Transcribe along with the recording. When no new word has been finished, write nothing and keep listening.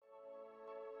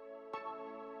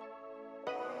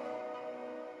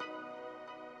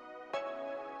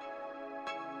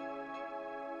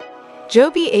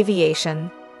Joby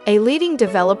Aviation, a leading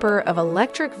developer of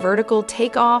electric vertical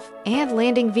takeoff and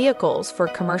landing vehicles for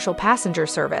commercial passenger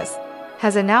service,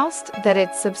 has announced that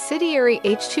its subsidiary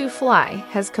H2Fly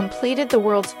has completed the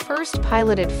world's first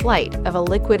piloted flight of a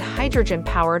liquid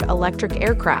hydrogen-powered electric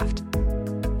aircraft.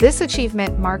 This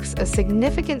achievement marks a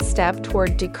significant step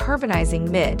toward decarbonizing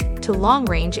mid- to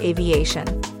long-range aviation.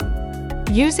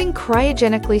 Using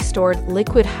cryogenically stored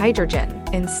liquid hydrogen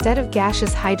instead of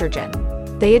gaseous hydrogen,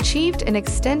 they achieved an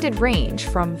extended range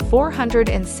from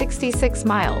 466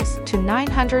 miles to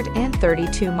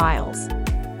 932 miles.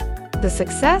 The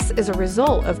success is a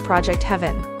result of Project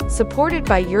Heaven, supported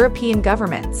by European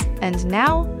governments, and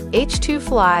now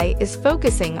H2Fly is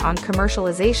focusing on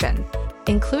commercialization,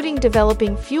 including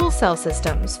developing fuel cell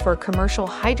systems for commercial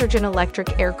hydrogen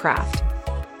electric aircraft.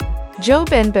 Joe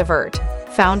Ben Bevert,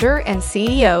 founder and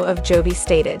CEO of Joby,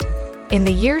 stated, "In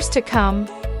the years to come,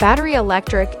 battery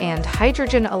electric and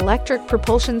hydrogen electric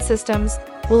propulsion systems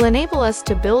will enable us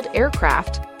to build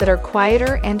aircraft that are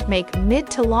quieter and make mid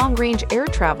to long-range air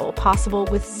travel possible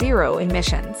with zero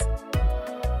emissions."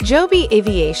 Joby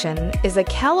Aviation is a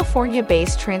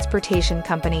California-based transportation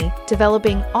company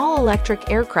developing all-electric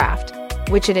aircraft,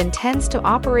 which it intends to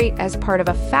operate as part of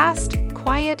a fast,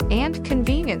 quiet, and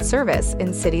convenient service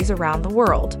in cities around the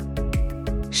world.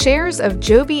 Shares of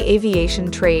Joby Aviation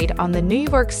trade on the New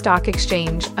York Stock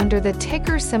Exchange under the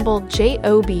ticker symbol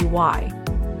JOBY.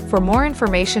 For more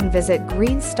information, visit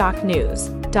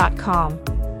greenstocknews.com.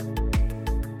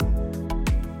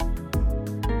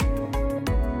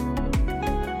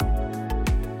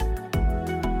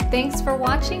 Thanks for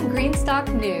watching Greenstock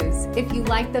News. If you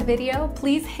liked the video,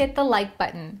 please hit the like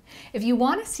button. If you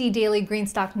want to see daily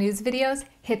Greenstock News videos,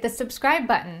 hit the subscribe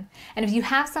button. And if you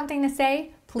have something to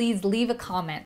say, please leave a comment.